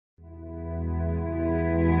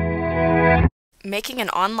making an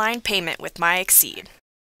online payment with MyExede.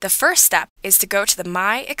 The first step is to go to the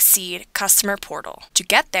MyExede customer portal. To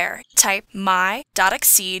get there, type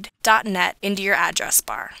my.exede.net into your address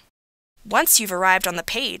bar. Once you've arrived on the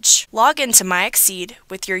page, log into MyExede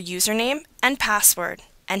with your username and password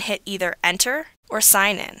and hit either Enter or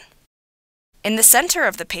Sign in. In the center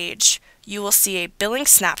of the page, you will see a billing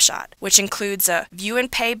snapshot, which includes a View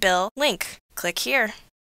and Pay Bill link. Click here.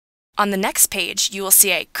 On the next page, you will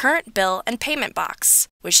see a Current Bill and Payment box,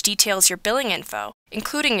 which details your billing info,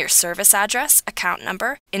 including your service address, account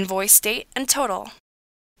number, invoice date, and total.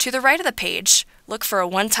 To the right of the page, look for a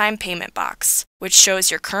One-Time Payment box, which shows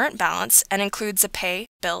your current balance and includes a Pay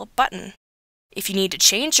Bill button. If you need to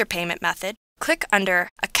change your payment method, click under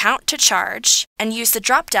Account to Charge and use the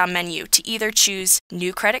drop-down menu to either choose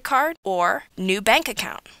New Credit Card or New Bank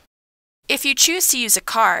Account. If you choose to use a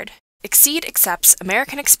card, Exede accepts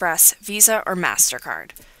American Express, Visa, or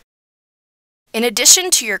MasterCard. In addition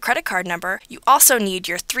to your credit card number, you also need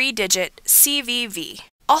your 3-digit CVV,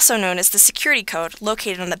 also known as the security code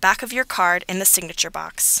located on the back of your card in the signature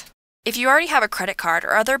box. If you already have a credit card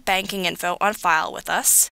or other banking info on file with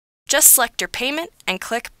us, just select your payment and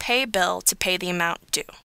click Pay Bill to pay the amount due.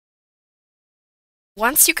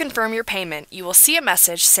 Once you confirm your payment, you will see a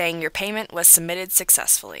message saying your payment was submitted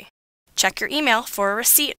successfully. Check your email for a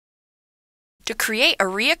receipt. To create a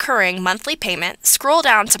recurring monthly payment, scroll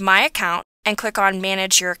down to My Account and click on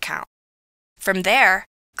Manage Your Account. From there,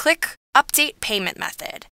 click Update Payment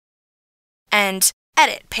Method and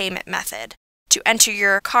Edit Payment Method to enter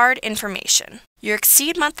your card information. Your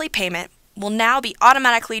Exede monthly payment will now be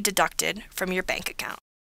automatically deducted from your bank account.